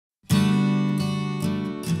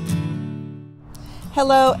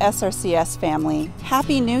Hello SRCS family,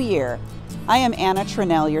 Happy New Year! I am Anna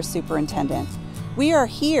Trunnell, your superintendent. We are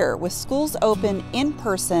here with schools open in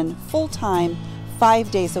person, full-time, 5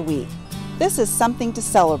 days a week. This is something to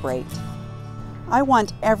celebrate. I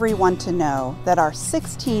want everyone to know that our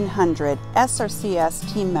 1,600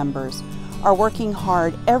 SRCS team members are working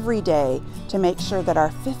hard every day to make sure that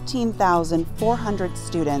our 15,400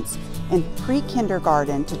 students in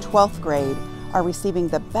pre-kindergarten to 12th grade are receiving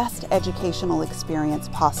the best educational experience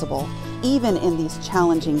possible, even in these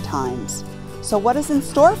challenging times. So what is in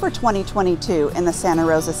store for 2022 in the Santa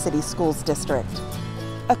Rosa City Schools District?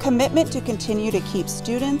 A commitment to continue to keep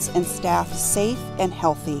students and staff safe and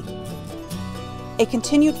healthy. A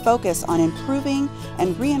continued focus on improving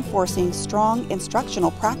and reinforcing strong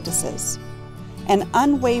instructional practices. An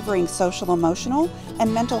unwavering social-emotional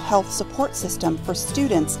and mental health support system for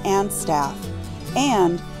students and staff.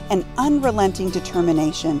 And an unrelenting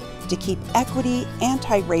determination to keep equity,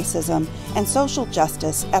 anti-racism, and social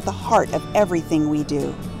justice at the heart of everything we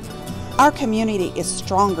do. Our community is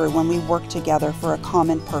stronger when we work together for a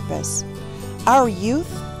common purpose. Our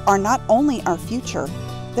youth are not only our future,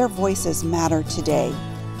 their voices matter today.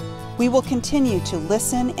 We will continue to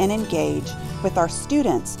listen and engage with our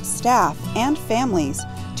students, staff, and families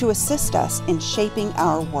to assist us in shaping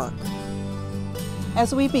our work.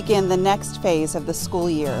 As we begin the next phase of the school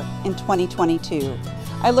year in 2022,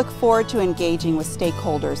 I look forward to engaging with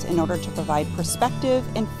stakeholders in order to provide perspective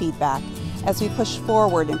and feedback as we push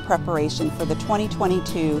forward in preparation for the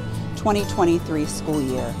 2022-2023 school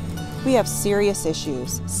year. We have serious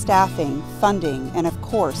issues, staffing, funding, and of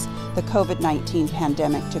course, the COVID-19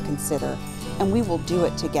 pandemic to consider, and we will do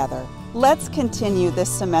it together. Let's continue this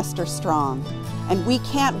semester strong, and we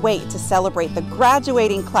can't wait to celebrate the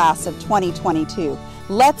graduating class of 2022.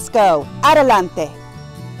 Let's go! Adelante!